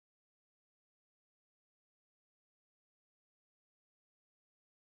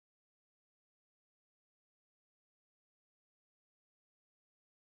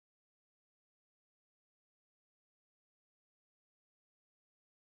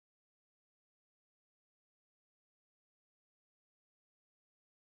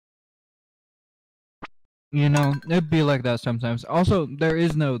You know, it'd be like that sometimes. Also, there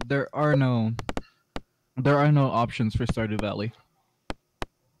are no options for Stardew Valley.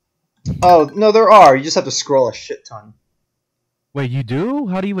 Oh, no, there are. You just have to scroll a shit ton. Wait, you do?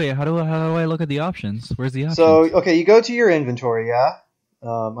 How do you wait? How do I look at the options? Where's the So, options? okay, you go to your inventory, yeah? I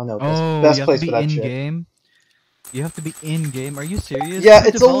know, Oh, you best have to place for be that in shit. game. You have to be in game. Are you serious? Yeah, Who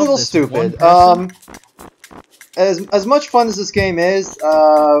it's a developed little this? One stupid. person? As much fun as this game is,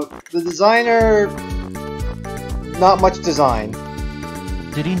 the designer, not much design.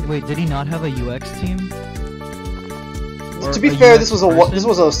 Did he not have a UX team or To be a fair, UX this person?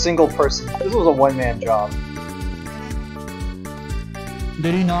 was a single person. This was a one-man job.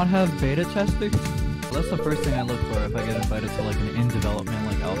 Did he not have beta testers? That's the first thing I look for if I get invited to like an in development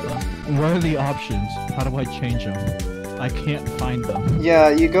like alpha. What are the options? How do I change them? I can't find them. Yeah,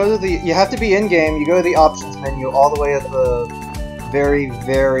 you have to be in game. You go to the options menu all the way at the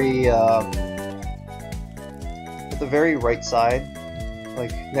at the very right side,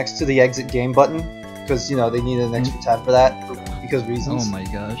 like next to the exit game button, because you know they need an extra tab for that because reasons. Oh my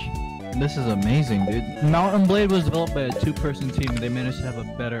gosh. This is amazing, dude. Mountain Blade was developed by a two-person team and they managed to have a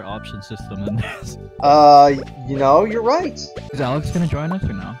better option system than this. You know, you're right. Is Alex gonna join us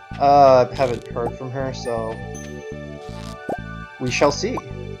or no? Haven't heard from her, so we shall see.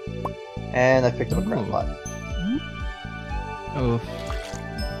 And I picked up a crab pot. Oh.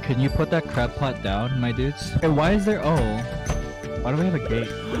 Can you put that crab pot down, my dudes? Hey, why is there... Oh. Why do we have a gate?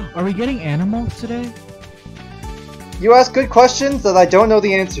 Are we getting animals today? You ask good questions that I don't know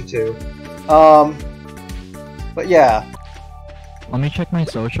the answer to. But yeah. Let me check my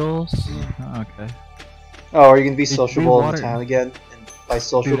socials. Oh, okay. Oh, are you gonna be Did sociable in the town again? And by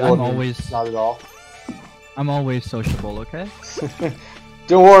sociable, Dude, I'm I mean always... not at all. I'm always sociable, okay?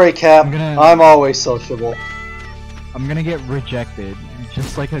 Don't worry, Cap. I'm I'm always sociable. I'm gonna get rejected,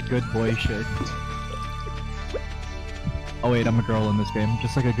 just like a good boy should. Oh wait, I'm a girl in this game,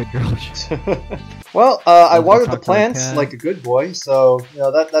 just like a good girl should. Well, I Let's watered talk the to plants cat. like a good boy, so you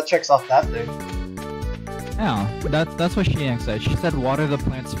know that checks off that thing. Yeah, that's what she said. She said water the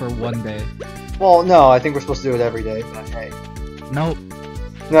plants for 1 day. Well, no, I think we're supposed to do it every day, but hey. Nope.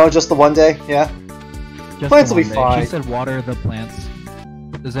 No, just the 1 day, yeah? Just Plants the will be 1 day. fine. She said water the plants.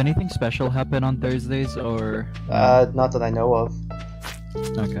 Does anything special happen on Thursdays or? Not that I know of.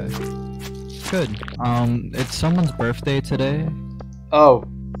 Okay. Good. It's someone's birthday today. Oh.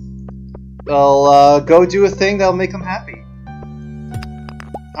 Well, go do a thing that'll make them happy.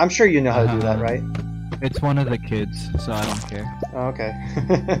 I'm sure you know how to do that, right? It's one of the kids, so I don't care. Oh, okay.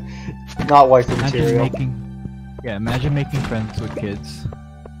 Not wifey material. Imagine making friends with kids.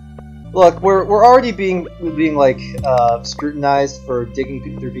 Look, we're already being like scrutinized for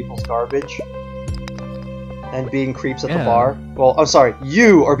digging through people's garbage and being creeps at the bar. Well, I'm sorry,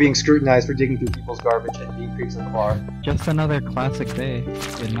 you are being scrutinized for digging through people's garbage and being creeps at the bar. Just another classic day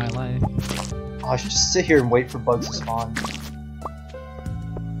in my life. Oh, I should just sit here and wait for bugs to spawn.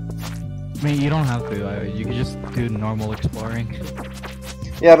 I mean, you don't have to. You can just do normal exploring.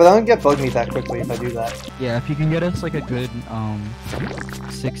 Yeah, but I don't get bug meat that quickly if I do that. Yeah, if you can get us like a good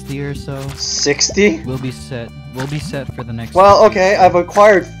 60 or so. 60? We'll be set. We'll be set for the next. Well, okay, I've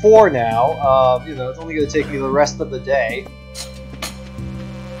acquired 4 now. You know, it's only gonna take me the rest of the day.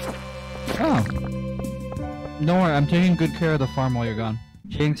 Oh. Don't worry, I'm taking good care of the farm while you're gone.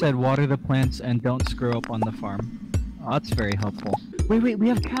 Shane said water the plants and don't screw up on the farm. Oh, that's very helpful. Wait, we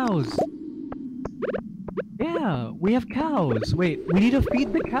have cows! Yeah, we have cows! Wait, we need to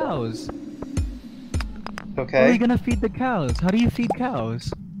feed the cows! Okay. How are you gonna feed the cows? How do you feed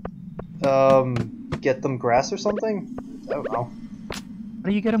cows? Get them grass or something? I don't know. How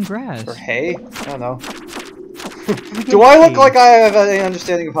do you get them grass? Or hay? I don't know. Do I look like I have any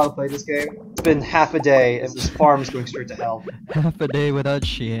understanding of how to play this game? It's been half a day and this farm is going straight to hell. Half a day without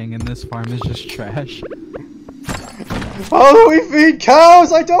Shiang and this farm is just trash. How do we feed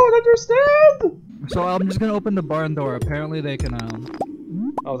cows? I don't understand! So I'm just gonna open the barn door. Apparently they can,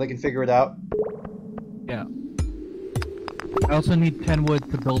 Oh, they can figure it out? Yeah. I also need 10 wood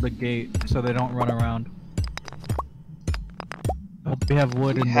to build a gate so they don't run around. We have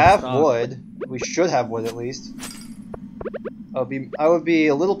wood in the have stock. wood. We should have wood at least. I would be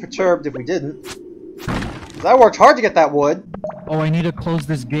a little perturbed if we didn't. 'Cause I worked hard to get that wood. Oh, I need to close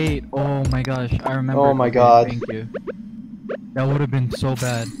this gate. Oh my gosh, I remember. Oh my god. Thank you. That would have been so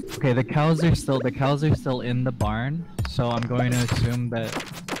bad. Okay, the cows are still in the barn, so I'm going to assume that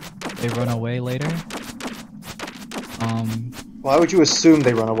they run away later. Why would you assume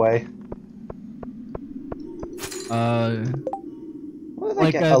they run away?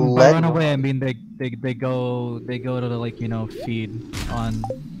 Like by run away, I mean they go to like, you know, feed on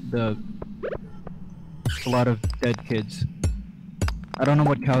the a lot of dead kids. I don't know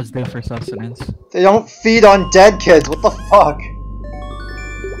what cows do for sustenance. They don't feed on dead kids, what the fuck?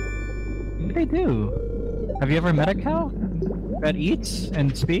 They do. Have you ever met a cow that eats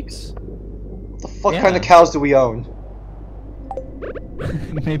and speaks? What the fuck kind of cows do we own?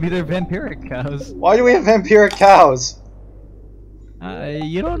 Maybe they're vampiric cows. Why do we have vampiric cows?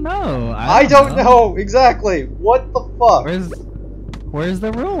 You don't know. I don't know exactly. What the fuck? Where's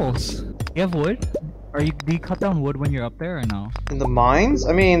the rules? You have wood? Do you cut down wood when you're up there or no? In the mines?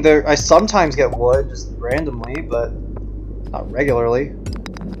 I mean, I sometimes get wood, just randomly, but not regularly.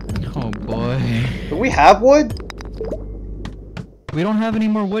 Oh boy. Do we have wood? We don't have any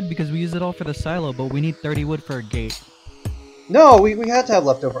more wood because we used it all for the silo, but we need 30 wood for a gate. No, we had to have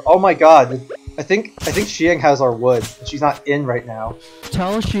leftover. Oh my god. I think Xiang has our wood. She's not in right now.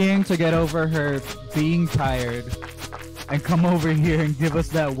 Tell Xiang to get over her being tired and come over here and give us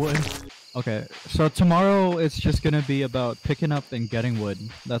that wood. Okay, so tomorrow it's just gonna be about picking up and getting wood.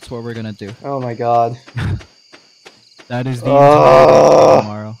 That's what we're gonna do. Oh my god. That is the entire day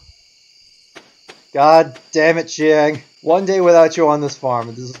tomorrow. God damn it, Xiang. One day without you on this farm,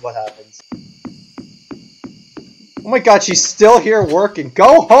 and this is what happens. Oh my god, she's still here working.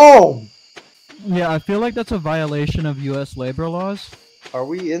 Go home! Yeah, I feel like that's a violation of US labor laws. Are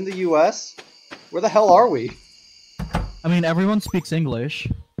we in the US? Where the hell are we? I mean, everyone speaks English.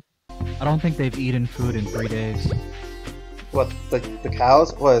 I don't think they've eaten food in 3 days. What, the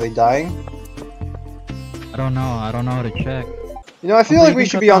cows? What, are they dying? I don't know how to check. You know, I feel like we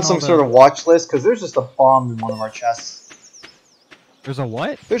should be on some sort of watch list, because there's just a bomb in one of our chests. There's a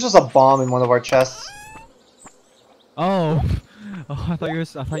what? There's just a bomb in one of our chests. Oh, I thought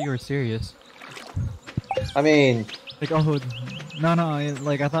you were serious. I mean, like, oh, no,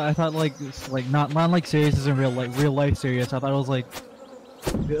 like I thought like not like serious as in real life serious. I thought it was like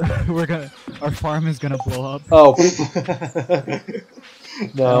our farm is gonna blow up. Oh,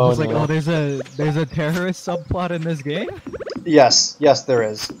 no. I was like, oh, there's a terrorist subplot in this game. Yes, there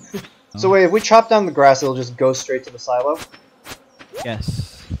is. So wait, if we chop down the grass, it'll just go straight to the silo?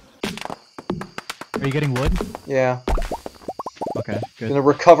 Yes. Are you getting wood? Yeah. Okay, good. Gonna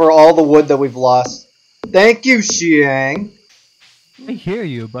recover all the wood that we've lost. Thank you, Xiang! I hear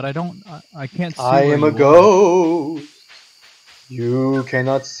you, but I can't see I where am a you ghost! You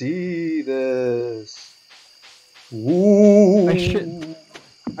cannot see this. Ooh.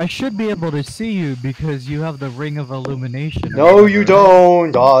 I should be able to see you because you have the ring of illumination. No, you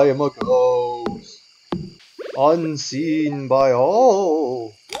don't! I am a ghost! Unseen by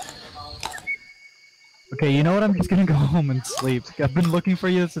all! Okay, you know what? I'm just gonna go home and sleep. I've been looking for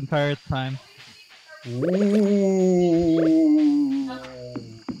you this entire time. Ooh.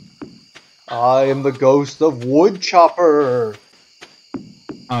 I am the ghost of Woodchopper!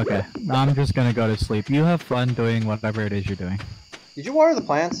 Okay, I'm just gonna go to sleep. You have fun doing whatever it is you're doing. Did you water the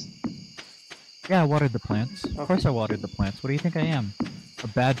plants? Yeah, I watered the plants. Of course I watered the plants. What do you think I am? A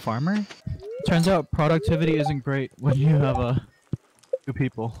bad farmer? Turns out productivity isn't great when you have two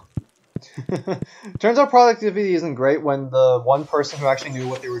people. Turns out productivity isn't great when the one person who actually knew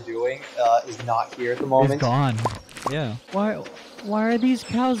what they were doing is not here at the moment. He's gone. Yeah. Why are these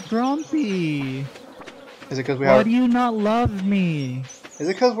cows grumpy? Is it because Why do you not love me? Is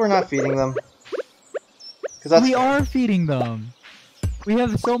it because we're not feeding them? We are feeding them. We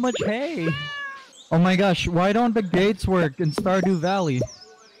have so much hay. Oh my gosh, why don't the gates work in Stardew Valley?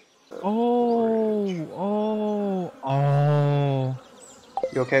 Oh.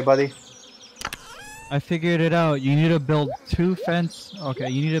 You okay, buddy? I figured it out. You need to build you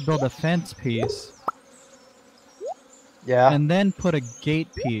need to build a fence piece. Yeah. And then put a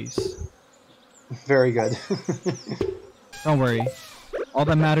gate piece. Very good. Don't worry. All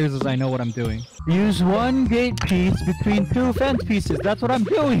that matters is I know what I'm doing. Use one gate piece between two fence pieces. That's what I'm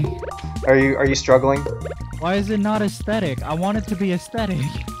doing. Are you struggling? Why is it not aesthetic? I want it to be aesthetic.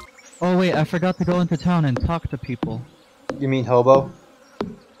 Oh wait, I forgot to go into town and talk to people. You mean hobo?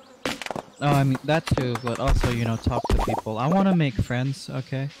 Oh, I mean that too, but also, talk to people. I want to make friends,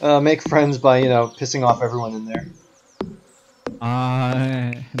 okay? Make friends by, pissing off everyone in there.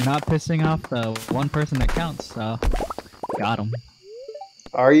 Not pissing off the one person that counts, so got him.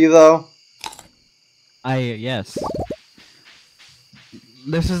 Are you though? Yes.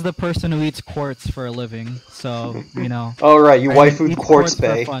 This is the person who eats quartz for a living, so, Oh right, you waifu'd Quartz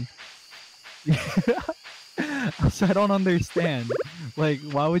Bay. So I don't understand. Like,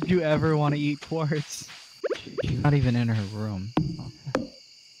 why would you ever want to eat quartz? She's not even in her room. Okay.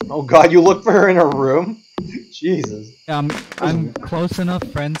 Oh god, you look for her in her room? Jesus. Yeah, I'm close enough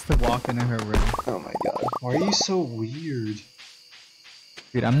friends to walk into her room. Oh my god. Why are you so weird?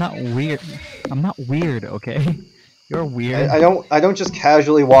 Dude, I'm not weird. I'm not weird, okay? You're weird. I don't just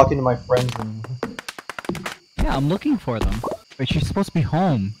casually walk into my friends' room. Yeah, I'm looking for them. Wait, she's supposed to be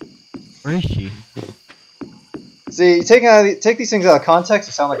home. Where is she? See, take these things out of context,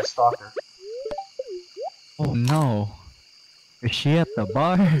 you sound like a stalker. Oh no. Is she at the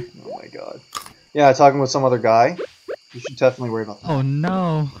bar? Oh my god. Yeah, talking with some other guy. You should definitely worry about that. Oh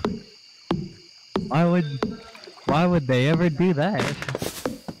no. Why would they ever do that?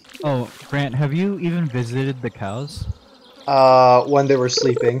 Oh, Grant, have you even visited the cows? When they were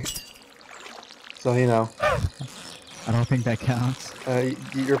sleeping. So, you know. I don't think that counts.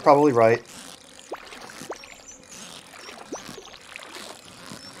 You're probably right.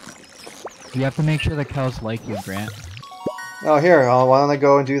 You have to make sure the cows like you, Grant. Oh, here, why don't I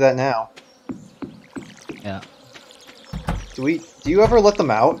go and do that now? Yeah. Do you ever let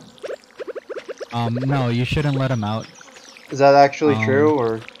them out? No, you shouldn't let them out. Is that actually true,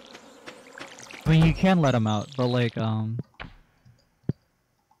 or? I mean, you can let them out, but like, I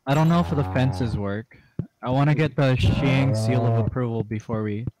don't know if the fences work. I want to get the Xiang seal of approval before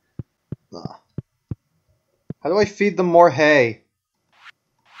we... How do I feed them more hay?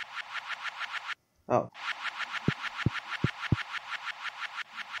 Oh.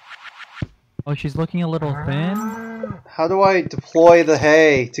 Oh, she's looking a little thin? How do I deploy the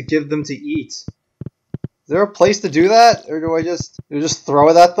hay to give them to eat? Is there a place to do that? Or do I just throw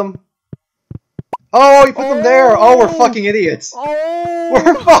it at them? Oh, you put them there! Oh, we're fucking idiots! Oh!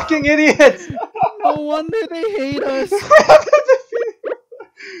 We're fucking idiots! No wonder they hate us!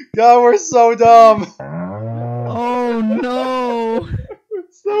 God, we're so dumb! Oh no!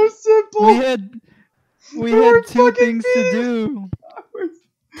 It's so simple! We had two things to do.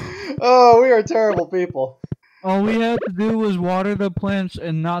 Oh, we are terrible people. All we had to do was water the plants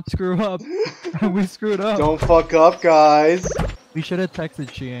and not screw up. And we screwed up. Don't fuck up, guys. We should have texted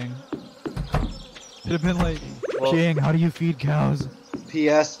Xiang. Should have been like, Xiang, how do you feed cows?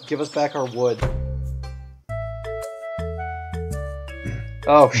 P.S. Give us back our wood.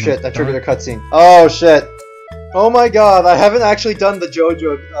 Oh shit, that triggered a cutscene. Oh shit. Oh my god, I haven't actually done the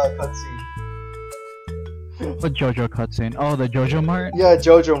JoJo cutscene. What JoJo cutscene? Oh, the JoJo Mart? Yeah,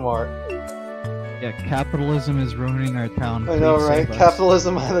 JoJo Mart. Yeah, capitalism is ruining our town. I know, Please right? save us.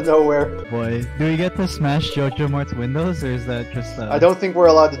 Capitalism out of nowhere. Boy, do we get to smash JoJo Mart's windows, or is that just I don't think we're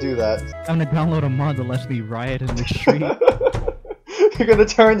allowed to do that. I'm gonna download a mod that lets me riot in the street. You're gonna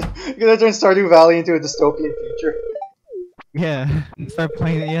turn Stardew Valley into a dystopian future. Yeah, start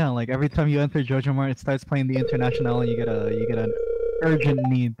playing. Yeah, like every time you enter JoJo Mart, it starts playing the International, and you get an urgent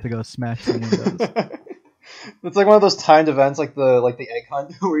need to go smash some windows. It's like one of those timed events, like the egg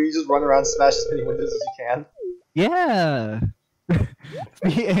hunt, where you just run around and smash as many windows as you can. Yeah,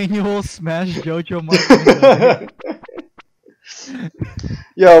 the annual Smash JoJo Mart window.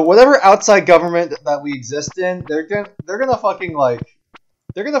 Yo, whatever outside government that we exist in, they're gonna fucking try to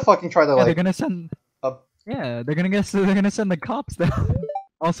Yeah, they're gonna send. Yeah, they're gonna send the cops down.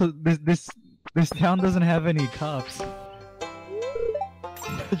 Also, this town doesn't have any cops.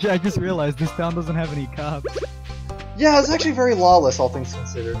 I just realized this town doesn't have any cops. Yeah, it's actually very lawless, all things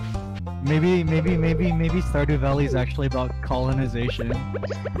considered. Maybe Stardew Valley is actually about colonization.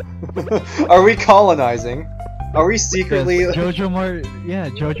 Are we colonizing? Are we secretly? Yes, JoJo Mart. Yeah,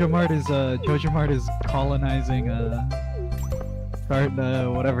 JoJo Mart is colonizing.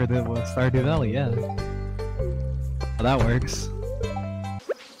 Whatever it was, Stardew Valley. Yeah. Well, that works.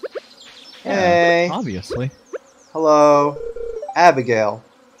 Yeah, Hey. obviously. Hello, Abigail.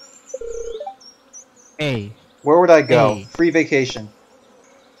 Hey. Where would I go? Hey. Free vacation.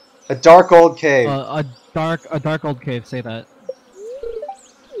 A dark old cave. A dark old cave. Say that.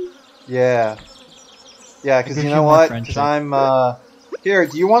 Yeah. Yeah, because Gives you you know more what? friendship. Because I'm here.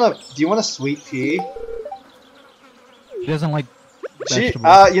 Do you want a sweet pea? She doesn't like She,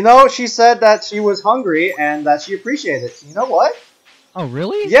 vegetables. she said that she was hungry and that she appreciated it. So you know what? Oh,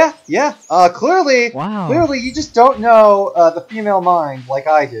 really? Yeah. Clearly, Wow. Clearly, you just don't know the female mind like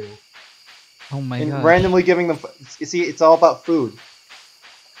I do. Oh my And god. randomly giving them. You see, it's all about food.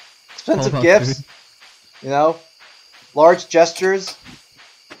 Expensive about gifts. food. You know, large gestures.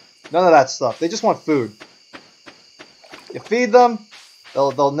 None of that stuff. They just want food. You feed them,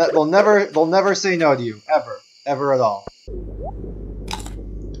 they'll never say no to you ever at all.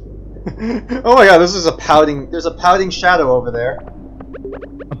 Oh my god, there's a pouting shadow over there.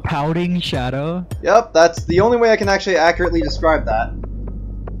 A pouting shadow? Yep, that's the only way I can actually accurately describe that.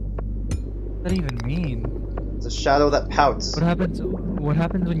 What does that even mean? It's a shadow that pouts. What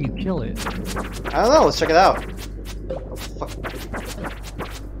happens when you kill it? I don't know, let's check it out. Oh, fuck.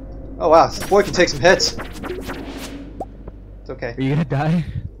 Oh wow, this boy can take some hits. okay. Are you gonna die?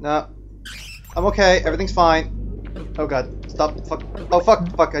 No. I'm okay. Everything's fine. Oh god. Stop. Fuck. Oh fuck.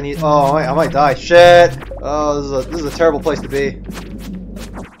 Fuck. I need. Oh, I might die. Shit. Oh, this is a terrible place to be.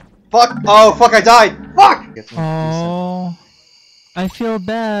 Fuck. Oh fuck. I died. Fuck. Oh, I feel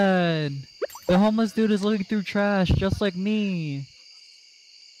bad. The homeless dude is looking through trash, just like me.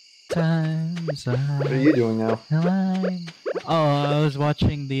 What are you doing now? Oh, I was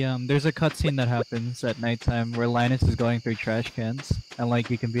watching the there's a cutscene that happens at nighttime where Linus is going through trash cans, and like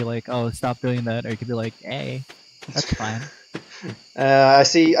you can be like, oh, stop doing that, or you can be like, hey, that's fine. I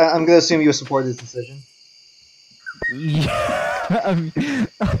see. I'm gonna assume you support this decision. Yeah,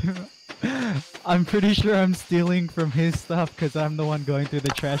 I'm pretty sure I'm stealing from his stuff because I'm the one going through the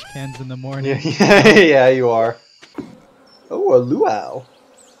trash cans in the morning. Yeah, you are. Oh, a luau.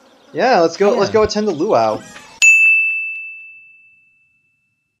 Yeah, let's go. Yeah. Let's go attend the luau.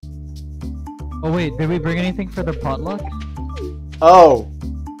 Oh wait, did we bring anything for the potluck? Oh,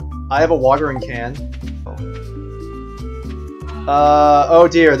 I have a watering can. Oh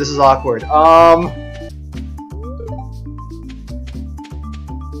dear, this is awkward.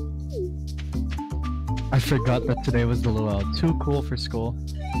 I forgot that today was the luau. Too cool for school.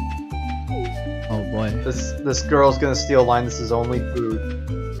 Oh boy. This girl's gonna steal Linus's only food.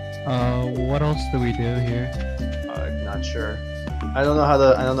 What else do we do here? I'm not sure. I don't know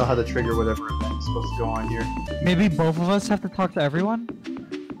how to trigger whatever event is supposed to go on here. Maybe both of us have to talk to everyone?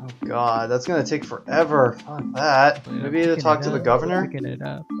 Oh god, that's gonna take forever. Fuck that. Yeah, Maybe to talk to the governor? I'm picking it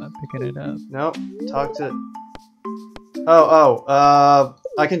up. Nope. Talk to...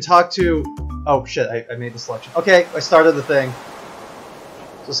 I can talk to... Oh shit, I made the selection. Okay, I started the thing.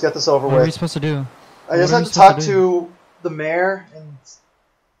 Let's get this over What with. are we supposed to do? I just had to talk to the mayor, and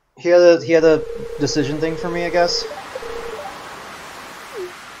he had a decision thing for me, I guess.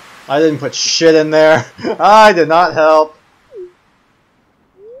 I didn't put shit in there. I did not help.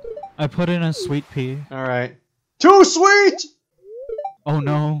 I put in a sweet pea. Alright. Too sweet! Oh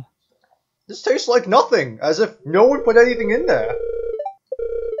no. This tastes like nothing, as if no one put anything in there.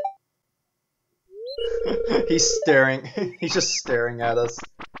 He's staring. He's just staring at us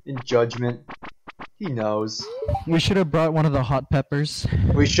in judgment. He knows. We should have brought one of the hot peppers.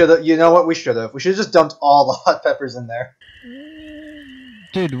 We should have. You know what? We should have. We should have just dumped all the hot peppers in there.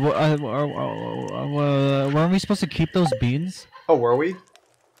 Dude, weren't we supposed to keep those beans? Oh, were we?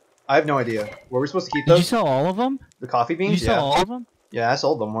 I have no idea. Were we supposed to keep Did those? you sell all of them? The coffee beans? You sell all of them? Yeah, I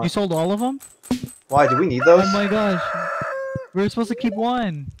sold them. You sold all of them? Why? Do we need those? Oh my gosh. We were supposed to keep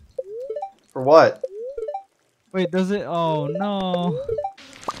one. For what? Wait, does it? Oh no.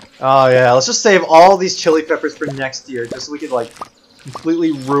 Oh yeah, let's just save all these chili peppers for next year, just so we could like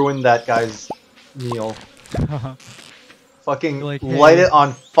completely ruin that guy's meal. Fucking Like, light hey. it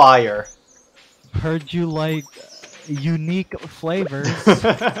on fire. Heard you like unique flavors. How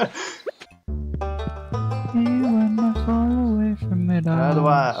do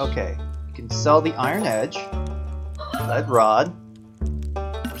I? Okay, you can sell the iron edge, lead rod,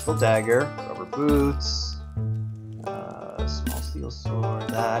 crystal dagger, rubber boots. Small steel sword.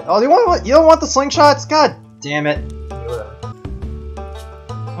 That. Oh, you don't want the slingshots? God damn it! Okay, whatever.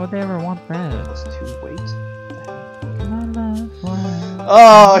 How would they ever want that? Plus 2 weight.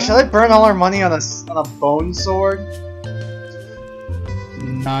 Oh, should I burn all our money on a bone sword?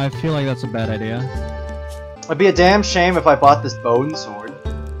 Nah, I feel like that's a bad idea. It'd be a damn shame if I bought this bone sword.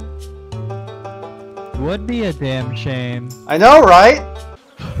 Would be a damn shame. I know, right?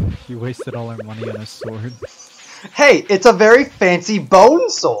 You wasted all our money on a sword. Hey, it's a very fancy bone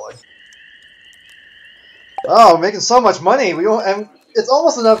sword. Oh, we're making so much money. We don't, and it's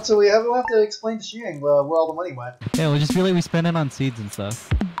almost enough till we don't have to explain to Sheehan where all the money went. Yeah, we'll just feel like we spend it on seeds and stuff.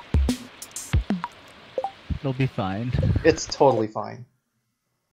 It'll be fine. It's totally fine.